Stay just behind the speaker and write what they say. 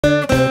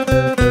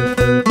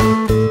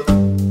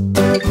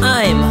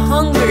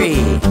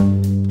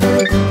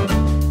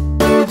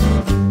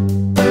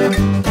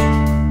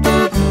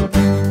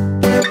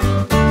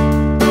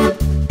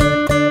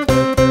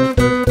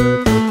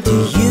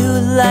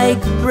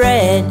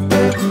bread?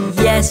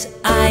 Yes,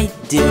 I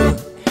do.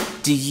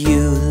 Do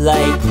you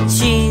like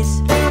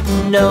cheese?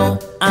 No,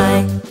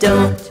 I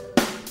don't.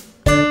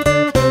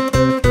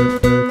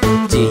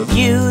 Do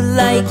you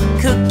like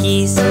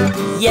cookies?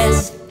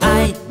 Yes,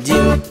 I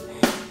do.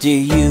 Do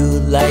you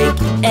like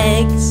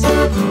eggs?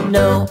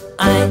 No,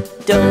 I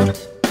don't.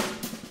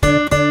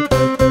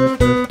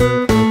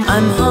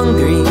 I'm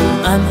hungry,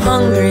 I'm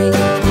hungry,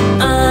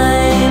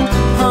 I'm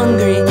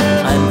hungry,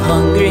 I'm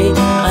hungry,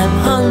 I'm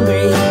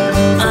hungry,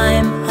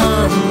 I'm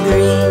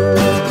hungry.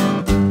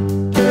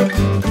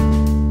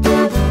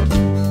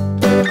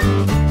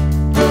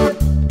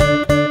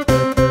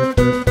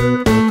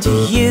 Do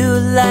you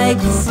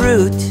like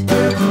fruit?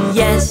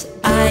 Yes,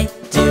 I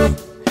do.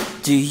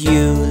 Do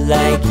you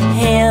like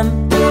ham?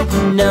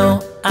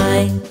 No,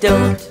 I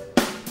don't.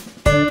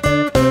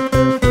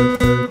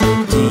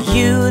 Do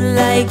you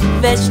like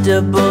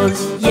vegetables?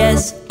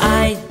 Yes,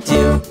 I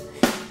do.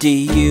 Do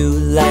you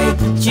like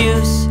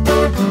juice?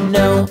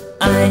 No,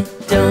 I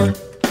don't.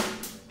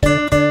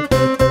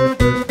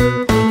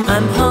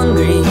 I'm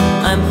hungry,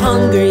 I'm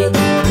hungry,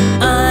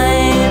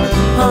 I'm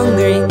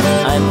hungry,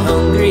 I'm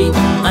hungry,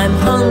 I'm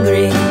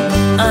hungry,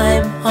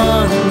 I'm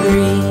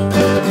hungry.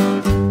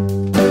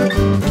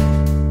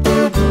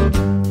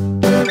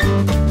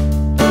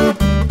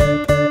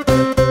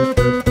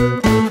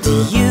 Do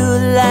you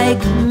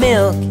like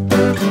milk?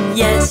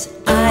 Yes,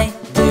 I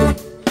do.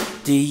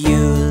 Do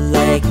you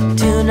like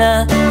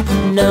tuna?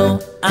 No,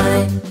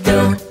 I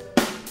don't.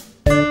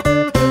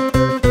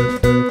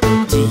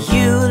 Do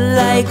you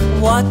like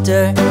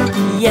water?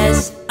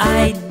 Yes,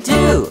 I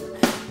do.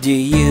 Do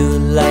you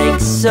like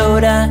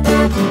soda?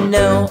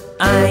 No,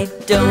 I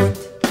don't.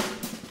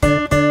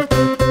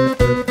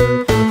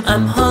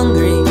 I'm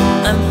hungry,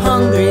 I'm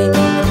hungry,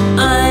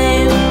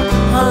 I'm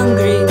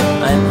hungry,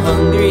 I'm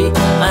hungry,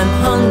 I'm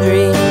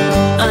hungry,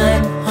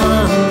 I'm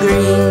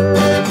hungry.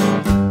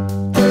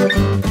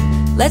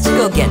 Let's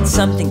go get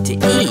something to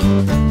eat.